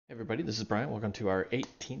Everybody, this is Brian. Welcome to our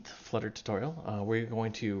 18th Flutter tutorial. We're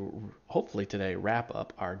going to hopefully today wrap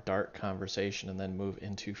up our Dart conversation and then move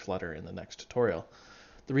into Flutter in the next tutorial.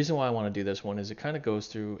 The reason why I want to do this one is it kind of goes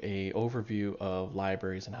through a overview of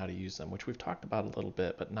libraries and how to use them, which we've talked about a little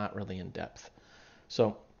bit, but not really in depth.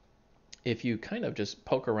 So if you kind of just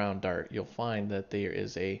poke around Dart, you'll find that there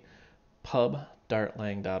is a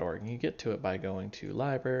pub.dartlang.org, and you get to it by going to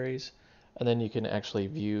libraries, and then you can actually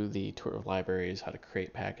view the tour of libraries, how to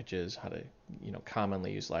create packages, how to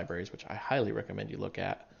commonly use libraries, which I highly recommend you look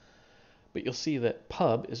at. But you'll see that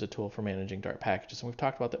pub is a tool for managing Dart packages, and we've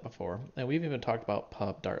talked about that before, and we've even talked about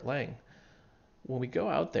pub.dartlang. When we go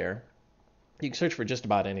out there, you can search for just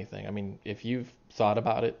about anything. I mean, if you've thought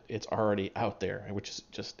about it, it's already out there, which is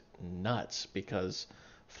just nuts because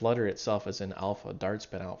Flutter itself is in alpha. Dart's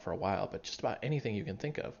been out for a while, but just about anything you can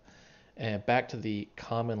think of. And back to the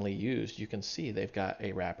commonly used, you can see they've got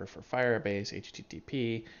a wrapper for Firebase,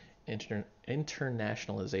 HTTP,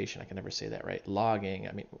 internationalization, I can never say that right, logging.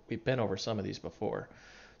 I mean, we've been over some of these before.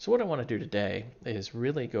 So what I want to do today is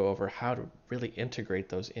really go over how to really integrate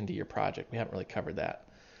those into your project. We haven't really covered that.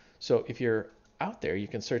 So if you're out there, you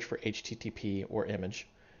can search for HTTP or image,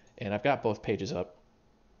 and I've got both pages up.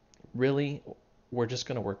 Really, we're just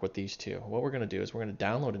going to work with these two. What we're going to do is we're going to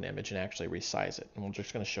download an image and actually resize it. And we're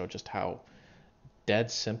just going to show just how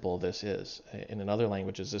dead simple this is. In other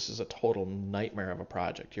languages, this is a total nightmare of a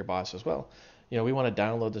project. Your boss says, well, we want to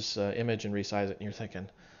download this image and resize it. And you're thinking,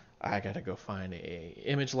 I got to go find a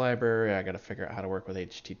image library. I got to figure out how to work with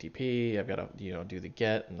HTTP. I've got to, do the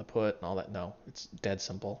get and the put and all that. No, it's dead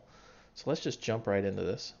simple. So let's just jump right into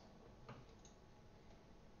this.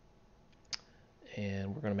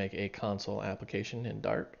 And we're going to make a console application in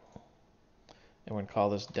Dart. And we're going to call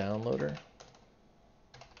this downloader.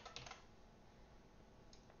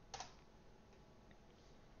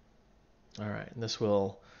 All right, and this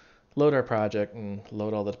will load our project and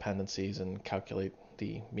load all the dependencies and calculate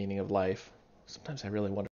the meaning of life. Sometimes I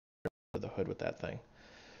really wonder under the hood with that thing.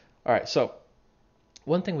 All right, so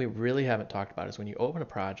one thing we really haven't talked about is when you open a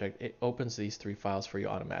project, it opens these three files for you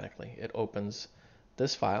automatically. It opens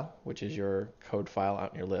this file, which is your code file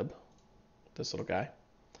out in your lib, this little guy.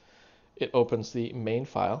 It opens the main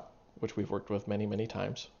file, which we've worked with many, many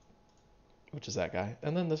times, which is that guy,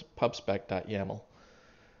 and then this pubspec.yaml.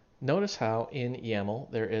 Notice how in YAML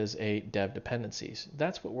there is a dev dependencies.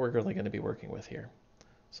 That's what we're really going to be working with here.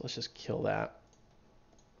 So let's just kill that.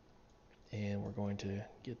 And we're going to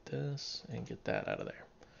get this and get that out of there.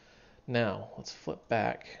 Now, let's flip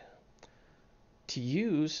back. To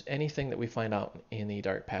use anything that we find out in the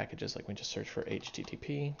Dart packages, like we just search for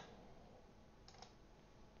HTTP.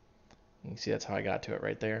 You can see that's how I got to it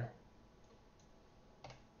right there.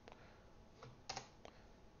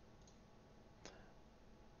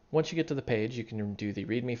 Once you get to the page, you can do the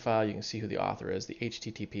README file. You can see who the author is. The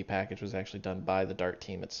HTTP package was actually done by the Dart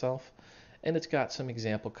team itself, and it's got some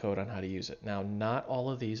example code on how to use it. Now, not all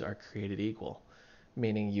of these are created equal,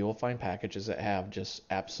 meaning you will find packages that have just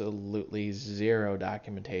absolutely zero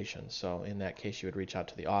documentation. So in that case, you would reach out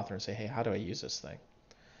to the author and say, hey, how do I use this thing?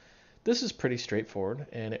 This is pretty straightforward,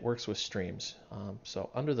 and it works with streams. So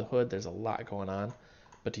under the hood, there's a lot going on,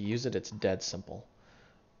 but to use it, it's dead simple.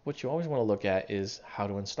 What you always want to look at is how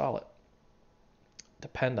to install it.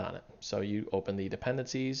 Depend on it. So you open the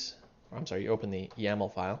dependencies, you open the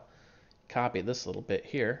YAML file, copy this little bit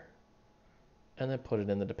here, and then put it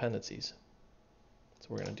in the dependencies. So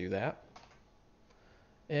we're going to do that.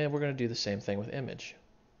 And we're going to do the same thing with image.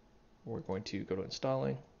 We're going to go to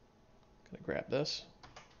installing, going to grab this,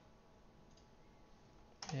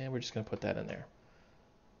 and we're just going to put that in there.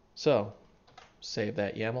 So save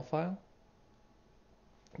that YAML file.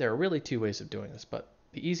 There are really two ways of doing this, but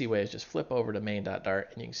the easy way is just flip over to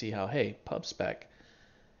main.dart and you can see how, hey, pubspec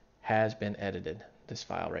has been edited. This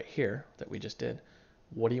file right here that we just did.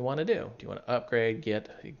 What do you want to do? Do you want to upgrade, get,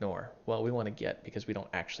 ignore? Well, we want to get because we don't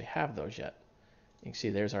actually have those yet. You can see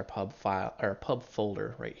there's our pub file or pub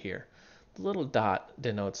folder right here. The little dot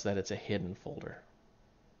denotes that it's a hidden folder.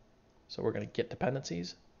 So we're going to get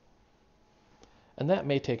dependencies. And that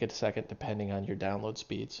may take a second depending on your download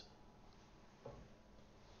speeds.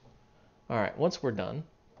 All right, once we're done,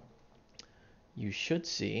 you should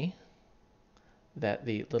see that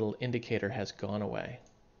the little indicator has gone away.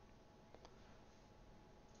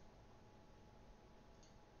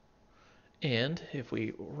 And if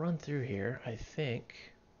we run through here, I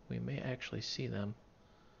think we may actually see them.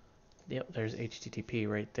 Yep, there's HTTP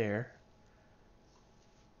right there.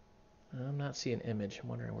 I'm not seeing image. I'm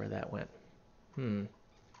wondering where that went.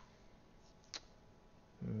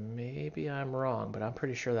 Maybe I'm wrong, but I'm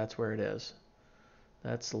pretty sure that's where it is.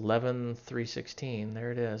 That's 11.316.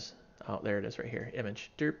 There it is. Oh, there it is right here.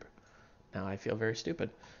 Image. Derp. Now I feel very stupid.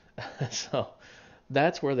 So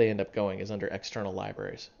that's where they end up going, is under external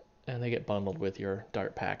libraries. And they get bundled with your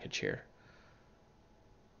Dart package here.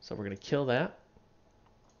 So we're going to kill that.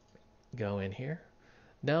 Go in here.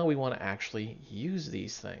 Now we want to actually use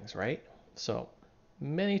these things, right? So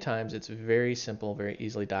many times it's very simple, very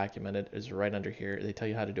easily documented. It's right under here. They tell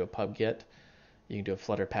you how to do a pub get. You can do a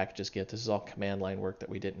Flutter packages get. This is all command line work that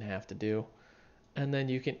we didn't have to do. And then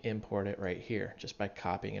you can import it right here just by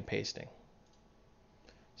copying and pasting.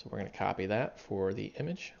 So we're going to copy that for the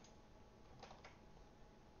image.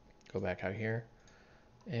 Go back out here.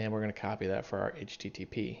 And we're going to copy that for our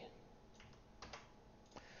HTTP.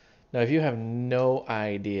 Now, if you have no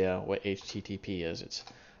idea what HTTP is, it's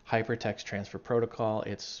Hypertext Transfer Protocol.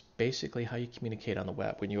 It's basically how you communicate on the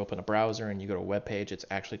web. When you open a browser and you go to a web page, it's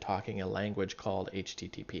actually talking a language called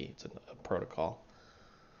HTTP. It's a protocol.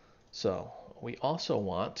 So we also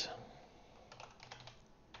want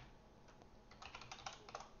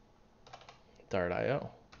Dart.io.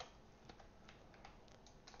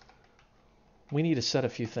 We need to set a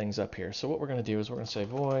few things up here. So what we're going to do is we're going to say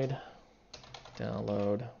void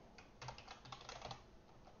download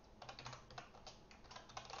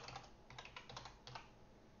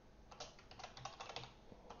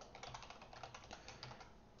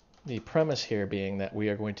the premise here being that we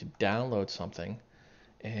are going to download something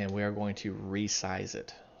and we are going to resize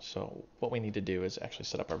it. So what we need to do is actually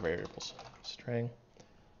set up our variables. String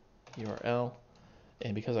URL,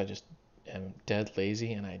 and because I just am dead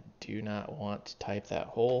lazy and I do not want to type that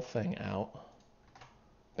whole thing out,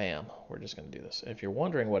 bam, we're just going to do this. If you're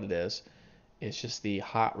wondering what it is, it's just the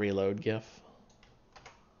hot reload GIF.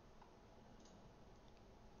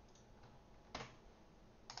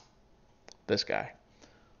 This guy.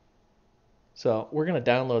 So we're going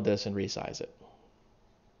to download this and resize it.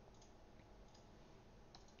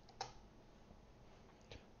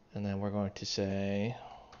 And then we're going to say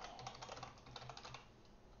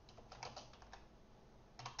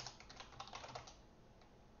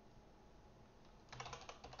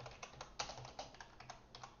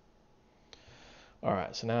all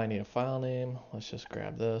right, so now I need a file name. Let's just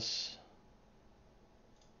grab this.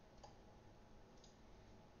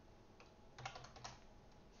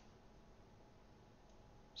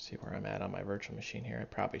 See where I'm at on my virtual machine here. I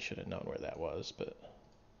probably should have known where that was, but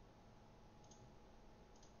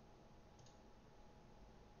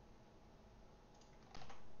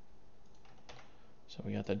so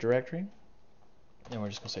we got the directory, and we're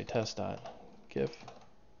just going to say test.gif,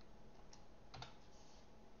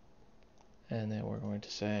 and then we're going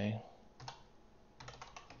to say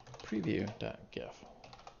preview.gif.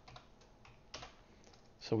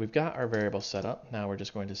 So we've got our variable set up. Now we're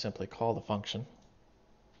just going to simply call the function.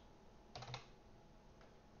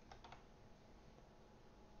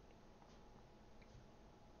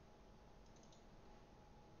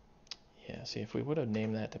 Yeah, see, if we would have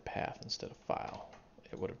named that to path instead of file,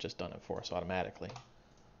 it would have just done it for us automatically.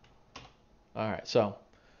 All right, so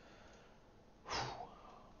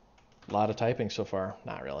a lot of typing so far.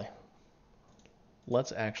 Not really.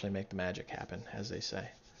 Let's actually make the magic happen, as they say.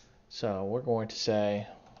 So we're going to say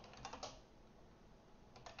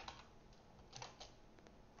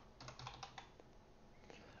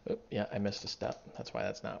yeah, I missed a step. That's why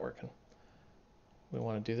that's not working. We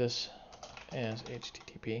want to do this as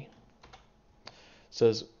HTTP.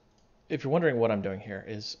 So if you're wondering what I'm doing here,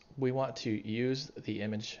 is we want to use the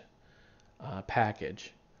image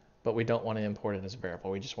package, but we don't want to import it as a variable.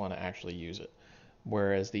 We just want to actually use it.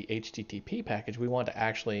 Whereas the HTTP package, we want to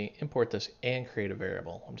actually import this and create a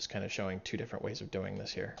variable. I'm just kind of showing two different ways of doing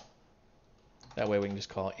this here. That way we can just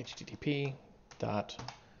call HTTP dot,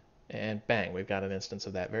 and bang, we've got an instance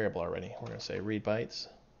of that variable already. We're going to say read bytes.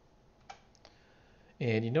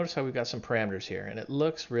 And you notice how we've got some parameters here, and it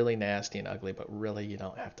looks really nasty and ugly, but really you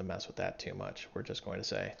don't have to mess with that too much. We're just going to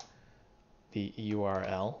say the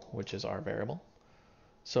URL, which is our variable.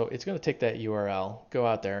 So it's going to take that URL, go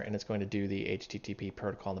out there, and it's going to do the HTTP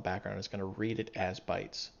protocol in the background. It's going to read it as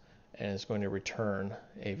bytes, and it's going to return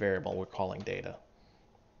a variable we're calling data.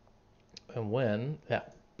 And when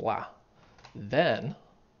that blah, then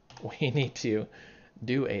we need to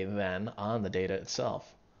do a then on the data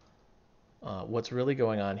itself. What's really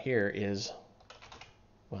going on here is,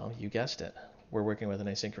 well, you guessed it. We're working with an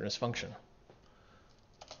asynchronous function.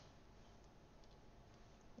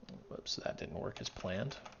 Whoops, that didn't work as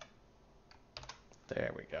planned.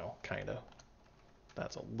 There we go, kind of.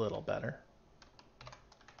 That's a little better.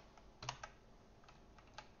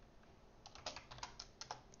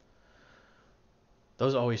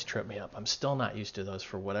 Those always trip me up. I'm still not used to those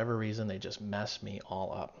for whatever reason. They just mess me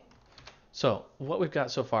all up. So what we've got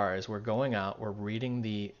so far is we're going out, we're reading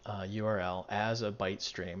the URL as a byte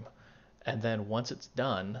stream, and then once it's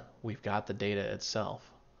done, we've got the data itself.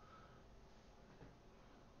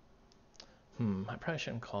 I probably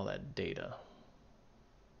shouldn't call that data.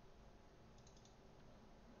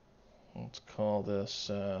 Let's call this,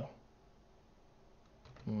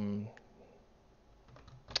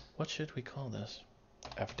 what should we call this?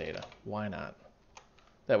 F data. Why not?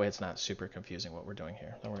 That way it's not super confusing what we're doing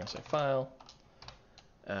here. Then we're going to say file,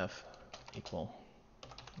 F equal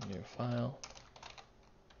new file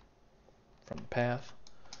from the path.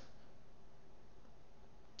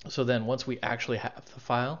 So then once we actually have the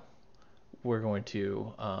file, we're going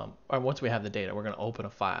to, or once we have the data, we're going to open a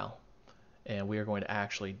file. And we are going to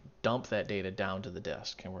actually dump that data down to the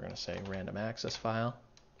disk. And we're going to say random access file.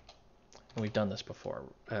 And we've done this before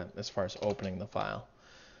as far as opening the file.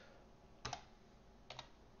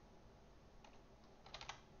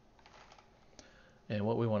 And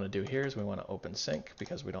what we want to do here is we want to open sync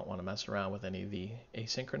because we don't want to mess around with any of the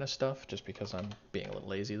asynchronous stuff just because I'm being a little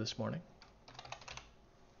lazy this morning.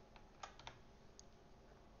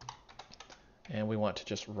 And we want to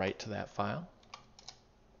just write to that file.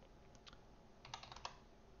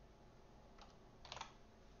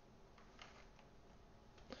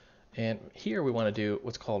 And here we want to do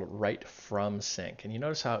what's called write from sync. And you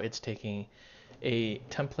notice how it's taking a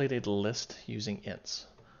templated list using ints.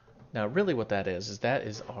 Now really what that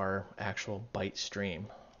is our actual byte stream.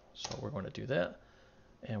 So we're going to do that.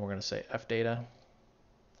 And we're going to say fdata.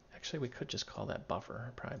 Actually, we could just call that buffer.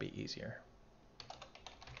 It'd probably be easier.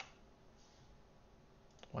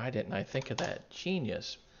 Why didn't I think of that?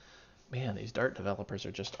 Genius. Man, these Dart developers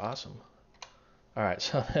are just awesome. All right,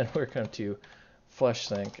 so then we're going to flush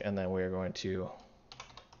sync, and then we're going to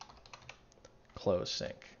close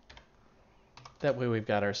sync. That way we've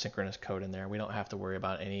got our synchronous code in there. We don't have to worry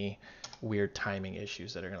about any weird timing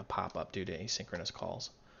issues that are going to pop up due to asynchronous calls.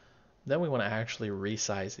 Then we want to actually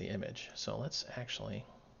resize the image. So let's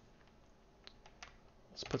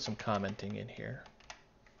put some commenting in here.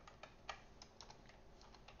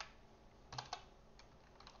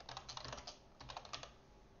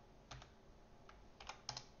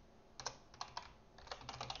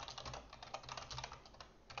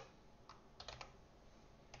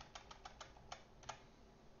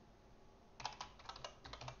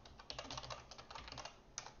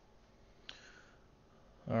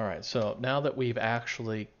 All right, so now that we've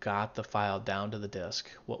actually got the file down to the disk,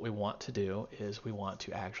 what we want to do is we want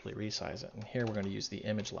to actually resize it. And here we're going to use the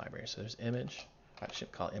image library. So there's image, I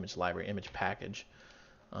shouldn't call it image library, image package.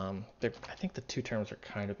 I think the two terms are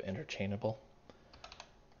kind of interchangeable.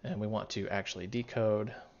 And we want to actually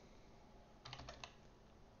decode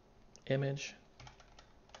image.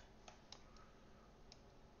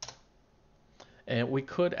 And we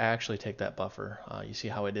could actually take that buffer. You see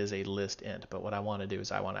how it is a list int, but what I want to do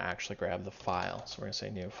is I want to actually grab the file. So we're going to say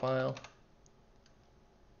new file.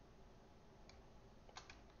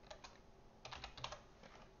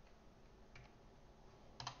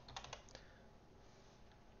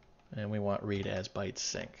 And we want read as bytes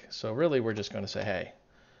sync. So really we're just going to say, hey,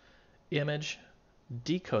 image,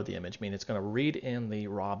 decode the image, meaning it's going to read in the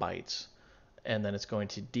raw bytes. And then it's going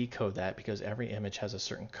to decode that because every image has a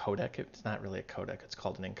certain codec. It's not really a codec, it's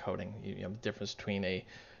called an encoding. You know, the difference between a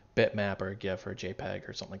bitmap or a GIF or a JPEG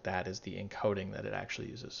or something like that is the encoding that it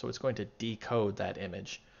actually uses. So it's going to decode that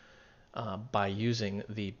image by using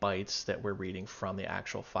the bytes that we're reading from the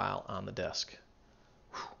actual file on the disk.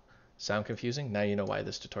 Whew. Sound confusing? Now you know why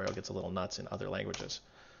this tutorial gets a little nuts in other languages.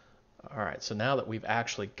 All right, so now that we've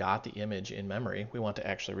actually got the image in memory, we want to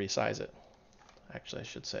actually resize it. Actually, I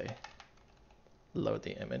should say load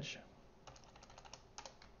the image.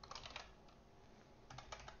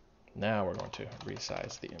 Now we're going to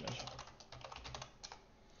resize the image.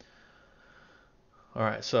 All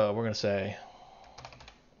right, so we're going to say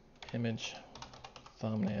image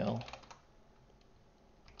thumbnail.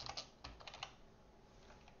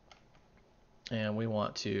 And we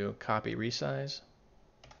want to copy resize.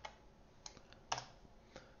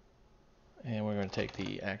 And we're going to take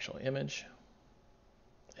the actual image.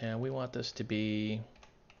 And we want this to be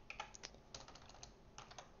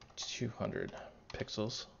 200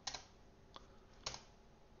 pixels.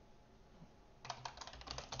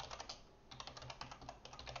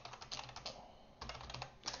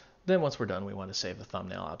 Then once we're done, we want to save the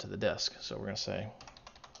thumbnail out to the disk. So we're going to say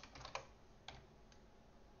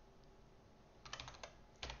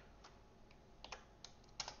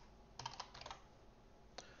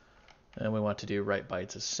and we want to do write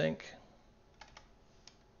bytes as sync.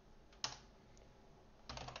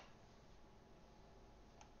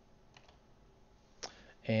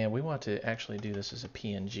 And we want to actually do this as a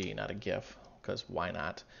PNG, not a GIF, because why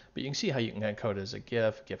not? But you can see how you can encode it as a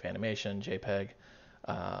GIF, GIF animation, JPEG,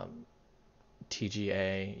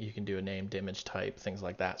 TGA. You can do a named image type, things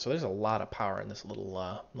like that. So there's a lot of power in this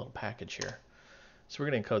little package here. So we're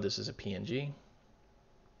going to encode this as a PNG.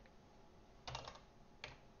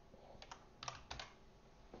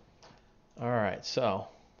 All right, so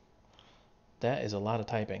that is a lot of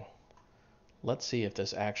typing. Let's see if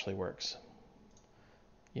this actually works.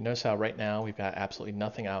 You notice how right now we've got absolutely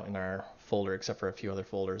nothing out in our folder except for a few other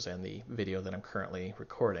folders and the video that I'm currently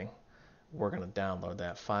recording. We're going to download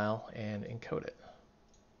that file and encode it.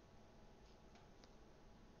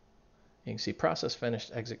 You can see process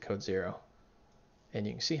finished, exit code 0. And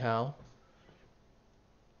you can see how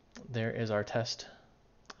there is our test.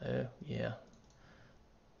 Yeah,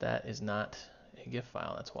 that is not a GIF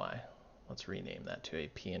file, that's why. Let's rename that to a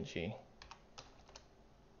PNG.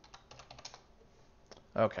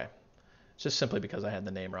 Okay, just simply because I had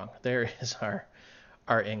the name wrong. There is our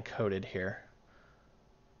encoded here.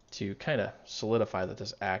 To kind of solidify that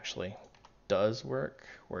this actually does work,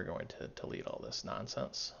 we're going to delete all this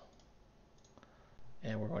nonsense.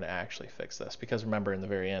 And we're going to actually fix this, because remember in the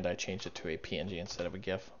very end I changed it to a PNG instead of a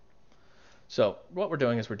GIF. So what we're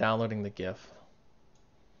doing is we're downloading the GIF,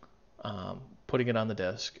 putting it on the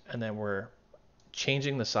disk, and then we're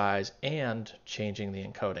changing the size and changing the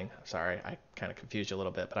encoding. Sorry, I kind of confused you a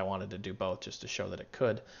little bit, but I wanted to do both just to show that it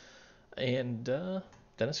could. And then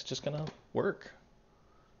it's just going to work.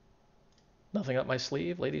 Nothing up my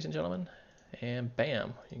sleeve, ladies and gentlemen. And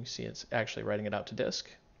bam, you can see it's actually writing it out to disk.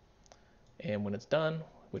 And when it's done,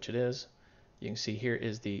 which it is, you can see here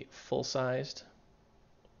is the full-sized.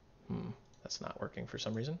 That's not working for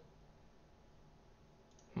some reason.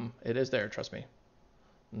 It is there, trust me.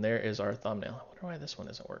 And there is our thumbnail. I wonder why this one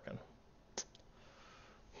isn't working.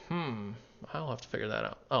 I'll have to figure that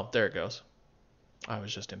out. Oh, there it goes. I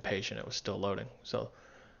was just impatient. It was still loading. So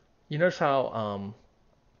you notice how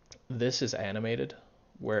this is animated,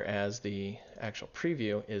 whereas the actual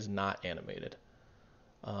preview is not animated.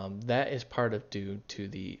 That is in part due to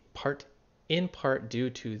the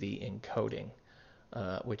encoding,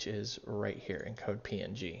 which is right here, encode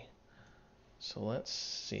PNG. So let's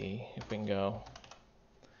see if we can go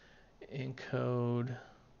encode,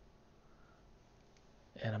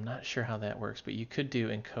 and I'm not sure how that works, but you could do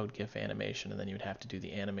encode GIF animation, and then you would have to do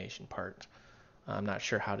the animation part. I'm not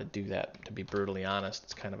sure how to do that, to be brutally honest.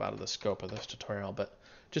 It's kind of out of the scope of this tutorial, but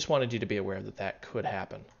just wanted you to be aware that that could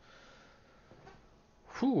happen.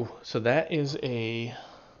 So that is a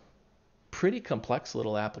pretty complex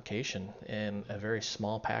little application in a very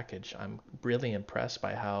small package. I'm really impressed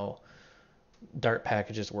by how Dart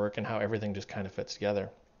packages work and how everything just kind of fits together.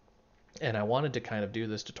 And I wanted to kind of do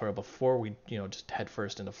this tutorial before we, just head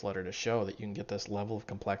first into Flutter to show that you can get this level of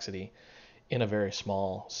complexity in a very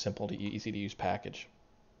small, simple to easy to use package.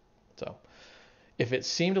 So if it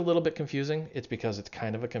seemed a little bit confusing, it's because it's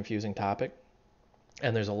kind of a confusing topic.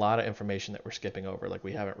 And there's a lot of information that we're skipping over. Like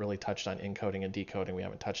we haven't really touched on encoding and decoding. We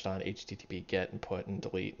haven't touched on HTTP get and put and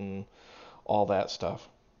delete and all that stuff.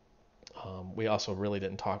 We also really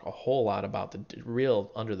didn't talk a whole lot about the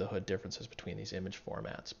real under the hood differences between these image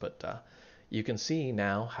formats. But you can see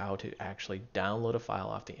now how to actually download a file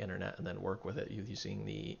off the internet and then work with it using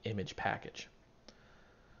the image package.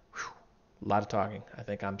 A lot of talking. I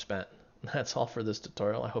think I'm spent. That's all for this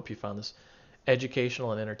tutorial. I hope you found this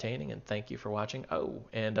educational and entertaining, and thank you for watching.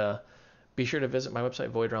 And be sure to visit my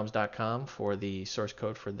website voidrealms.com for the source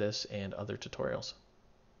code for this and other tutorials.